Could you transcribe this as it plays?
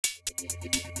Today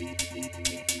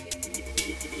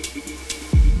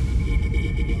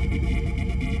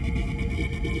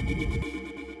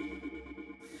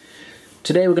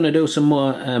we're going to do some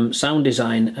more sound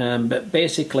design, but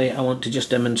basically I want to just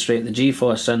demonstrate the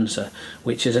GForce sensor,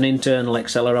 which is an internal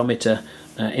accelerometer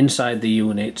inside the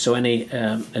unit, so any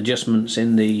adjustments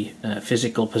in the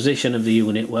physical position of the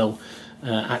unit will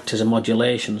act as a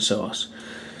modulation source.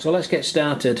 So let's get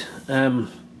started.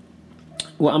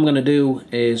 What I'm going to do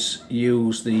is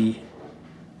use the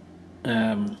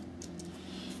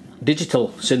digital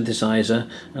synthesizer,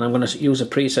 and I'm going to use a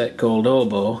preset called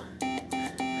Oboe.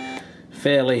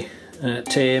 Fairly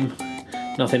tame,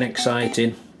 nothing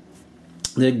exciting.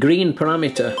 The green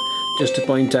parameter, just to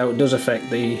point out, does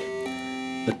affect the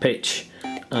pitch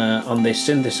on this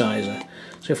synthesizer.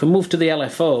 So if we move to the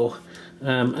LFO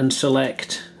and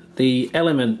select the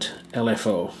element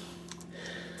LFO,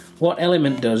 what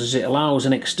element does is it allows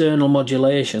an external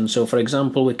modulation. So for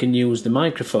example, we can use the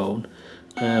microphone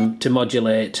to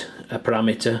modulate a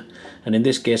parameter, and in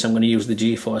this case I'm going to use the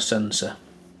GForce sensor.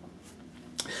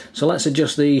 So let's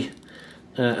adjust the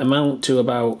amount to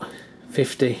about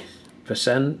 50%.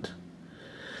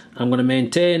 I'm going to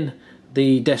maintain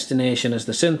the destination as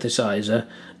the synthesizer,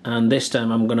 and this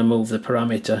time I'm going to move the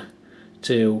parameter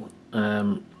to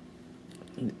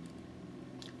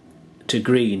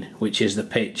green, which is the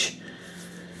pitch.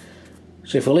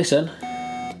 So if we listen,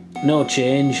 no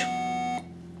change.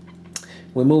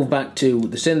 We move back to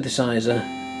the synthesizer,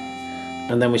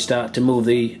 and then we start to move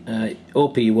the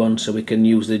OP1 so we can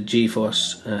use the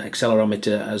GForce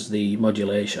accelerometer as the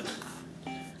modulation.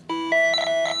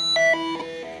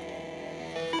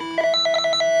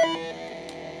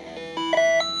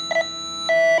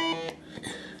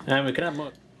 And we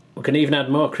can even add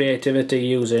more creativity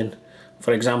using,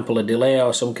 for example, a delay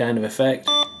or some kind of effect.